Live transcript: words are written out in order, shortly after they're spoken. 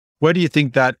Where do you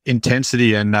think that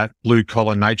intensity and that blue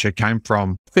collar nature came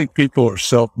from? I think people are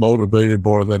self-motivated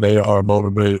more than they are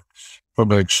motivated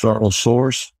from an external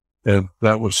source. And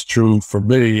that was true for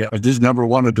me. I just never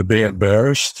wanted to be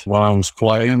embarrassed when I was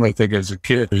playing. I think as a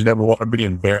kid, you never want to be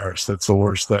embarrassed. That's the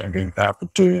worst thing that can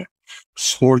happen to you.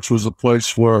 Sports was a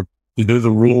place where you knew the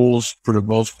rules. For the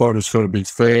most part, it's going to be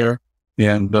fair.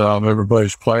 And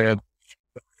everybody's playing.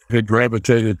 It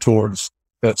gravitated towards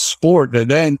that sport. And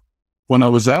then when I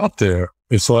was out there,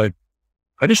 it's like,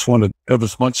 I just want to have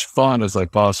as much fun as I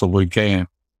possibly can.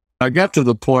 I got to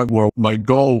the point where my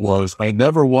goal was I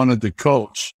never wanted to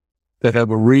coach that have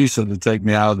a reason to take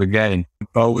me out of the game.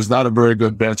 I was not a very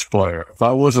good bench player. If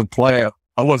I wasn't playing,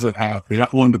 I wasn't happy. I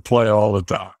wanted to play all the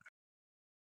time.